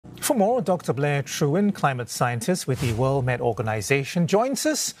For more, Dr. Blair Trewin, climate scientist with the World Met Organization, joins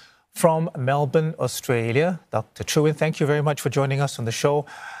us from Melbourne, Australia. Dr. Trewin, thank you very much for joining us on the show.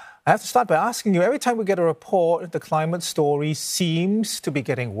 I have to start by asking you, every time we get a report, the climate story seems to be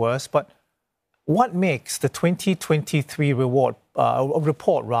getting worse, but what makes the 2023 report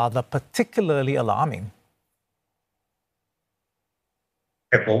particularly alarming?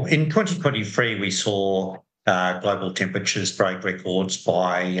 Well, in 2023, we saw global temperatures break records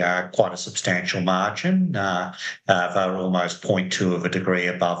by quite a substantial margin. They were almost 0.2 of a degree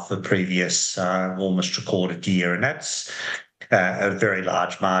above the previous warmest recorded year, and that's a very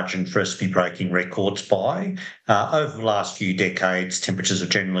large margin for us to be breaking records by. Over the last few decades, temperatures have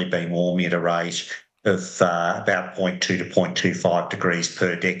generally been warming at a rate of about 0.2 to 0.25 degrees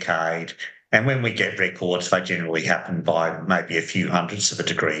per decade. And when we get records, they generally happen by maybe a few hundredths of a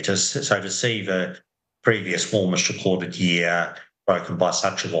degree. So to see the previous warmest recorded year broken by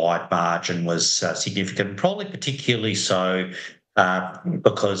such a wide margin was significant, probably particularly so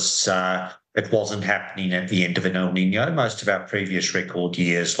because it wasn't happening at the end of an El Nino. Most of our previous record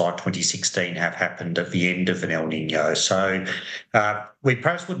years, like 2016, have happened at the end of an El Nino. So we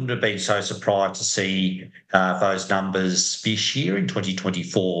perhaps wouldn't have been so surprised to see those numbers this year in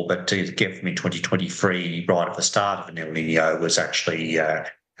 2024, but to get them in 2023 right at the start of an El Nino was actually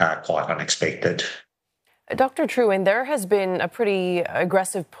quite unexpected. Dr. Trewin, there has been a pretty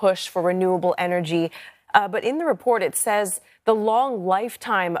aggressive push for renewable energy, but in the report it says the long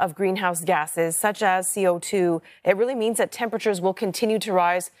lifetime of greenhouse gases, such as CO2, it really means that temperatures will continue to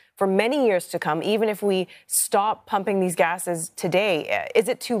rise for many years to come, even if we stop pumping these gases today. Is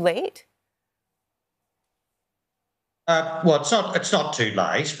it too late? Well, it's not too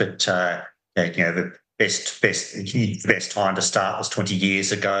late, but the best time to start was 20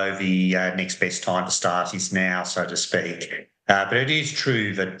 years ago. The next best time to start is now, so to speak. But it is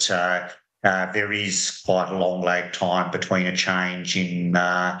true that there is quite a long lag time between a change in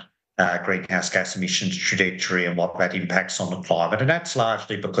greenhouse gas emissions trajectory and what that impacts on the climate. And that's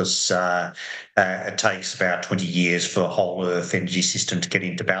largely because it takes about 20 years for a whole Earth energy system to get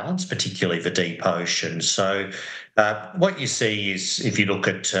into balance, particularly the deep ocean. So what you see is, if you look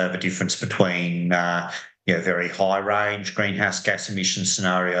at the difference between very high range greenhouse gas emission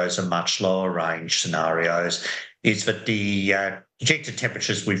scenarios and much lower range scenarios, is that the projected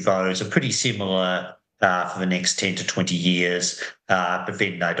temperatures with those are pretty similar for the next 10 to 20 years, but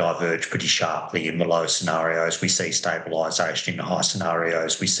then they diverge pretty sharply. In the low scenarios, we see stabilisation. In the high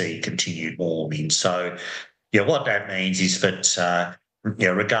scenarios, we see continued warming. So what that means is that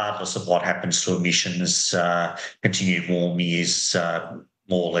regardless of what happens to emissions, continued warming is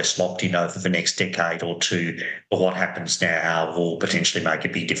more or less locked in over the next decade or two. But what happens now will potentially make a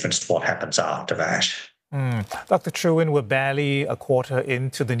big difference to what happens after that. Dr. Trewin, we're barely a quarter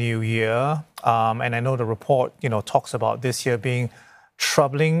into the new year, and I know the report, talks about this year being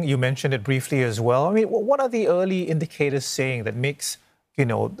troubling. You mentioned it briefly as well. I mean, what are the early indicators saying that makes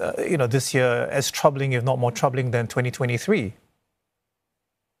this year as troubling, if not more troubling, than 2023?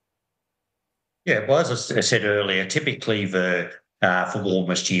 Yeah, well, as I said earlier, typically the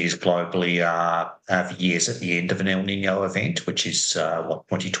warmest years globally are the years at the end of an El Nino event, which is what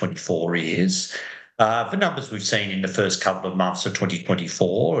 2024 is. The numbers we've seen in the first couple of months of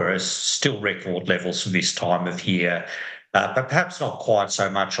 2024 are still record levels for this time of year, but perhaps not quite so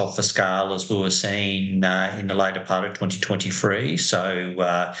much off the scale as we were seeing in the later part of 2023.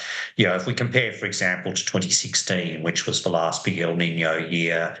 So, if we compare, for example, to 2016, which was the last big El Nino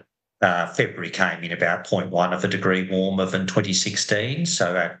year, February came in about 0.1 of a degree warmer than 2016.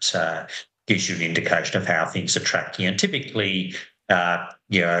 So that gives you an indication of how things are tracking. And typically,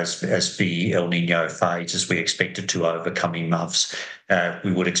 as the El Nino fades, as we expect it to over coming months,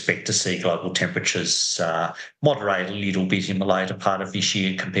 we would expect to see global temperatures moderate a little bit in the later part of this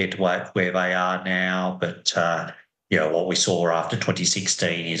year compared to where they are now. But, what we saw after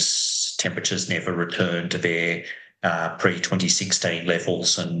 2016 is temperatures never returned to their pre-2016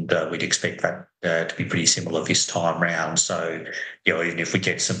 levels, and we'd expect that to be pretty similar this time round. So, even if we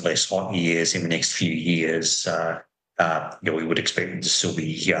get some less hot years in the next few years, we would expect them to still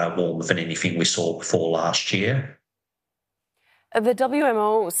be warmer than anything we saw before last year. The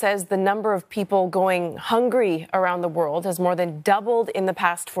WMO says the number of people going hungry around the world has more than doubled in the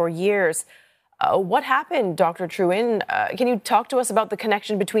past 4 years. What happened, Dr. Trewin? Can you talk to us about the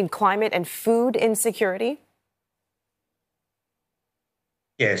connection between climate and food insecurity?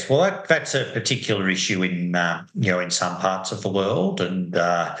 Yes, well, that's a particular issue in some parts of the world, and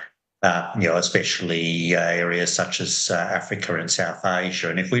especially areas such as Africa and South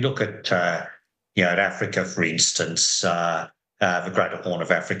Asia. And if we look at Africa, for instance, the Greater Horn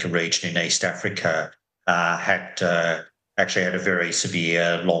of Africa region in East Africa actually had a very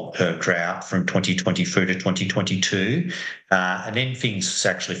severe long-term drought from 2020 through to 2022. And then things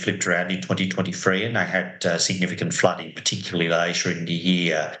actually flipped around in 2023 and they had significant flooding, particularly later in the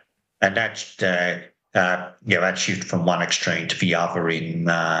year. And that shifted from one extreme to the other in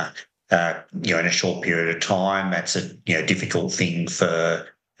a short period of time. That's a difficult thing for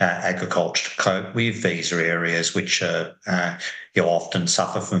agriculture to cope with. These are areas which often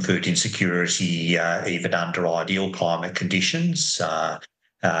suffer from food insecurity, even under ideal climate conditions,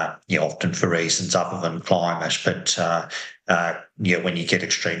 often for reasons other than climate. But when you get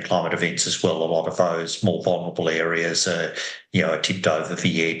extreme climate events as well, a lot of those more vulnerable areas are tipped over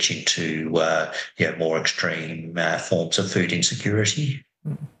the edge into more extreme forms of food insecurity.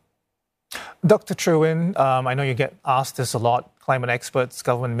 Dr. Trewin, I know you get asked this a lot. Climate experts,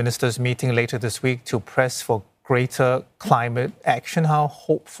 government ministers meeting later this week to press for greater climate action. How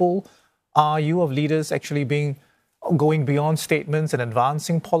hopeful are you of leaders actually going beyond statements and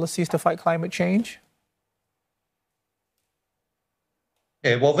advancing policies to fight climate change?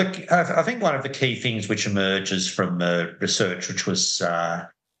 Yeah, well, I think one of the key things which emerges from research, which was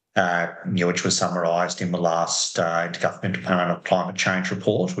summarised in the last Intergovernmental Panel on Climate Change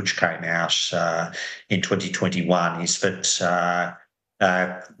report, which came out in 2021, is that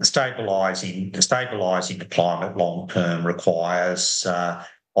stabilising the climate long term requires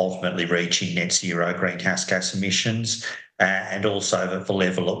ultimately reaching net zero greenhouse gas emissions, and also that the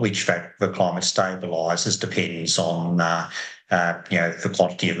level at which the climate stabilises depends on the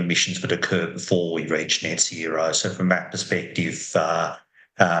quantity of emissions that occur before we reach net zero. So from that perspective, the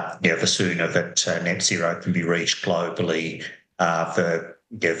sooner that net zero can be reached globally, the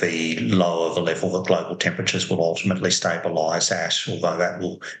lower the level that global temperatures will ultimately stabilise at, although that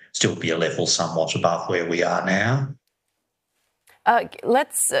will still be a level somewhat above where we are now.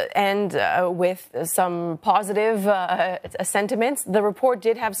 Let's end with some positive sentiments. The report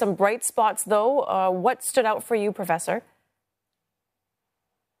did have some bright spots, though. What stood out for you, Professor?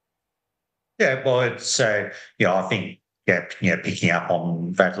 Yeah, well, it's I think picking up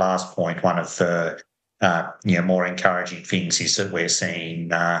on that last point, one of the more encouraging things is that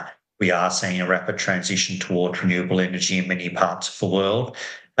we are seeing a rapid transition towards renewable energy in many parts of the world.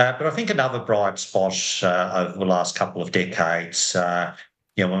 But I think another bright spot over the last couple of decades,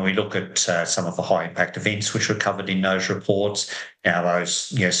 when we look at some of the high impact events which were covered in those reports, now those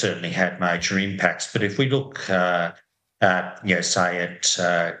certainly had major impacts. But if we look, say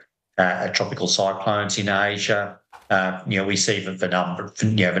at tropical cyclones in Asia, we see that the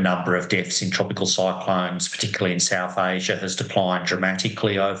number of deaths in tropical cyclones, particularly in South Asia, has declined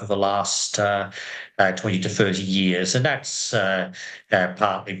dramatically over the last 20 to 30 years, and that's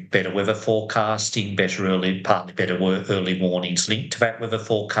partly better weather forecasting, partly better early warnings linked to that weather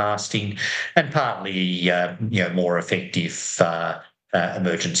forecasting, and partly more effective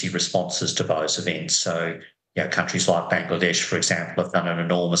emergency responses to those events. So, countries like Bangladesh, for example, have done an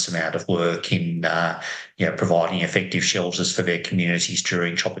enormous amount of work in providing effective shelters for their communities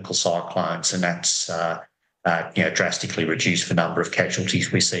during tropical cyclones, and that's drastically reduced the number of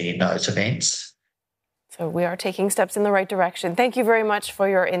casualties we see in those events. So we are taking steps in the right direction. Thank you very much for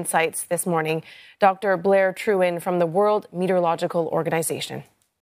your insights this morning, Dr. Blair Trewin from the World Meteorological Organization.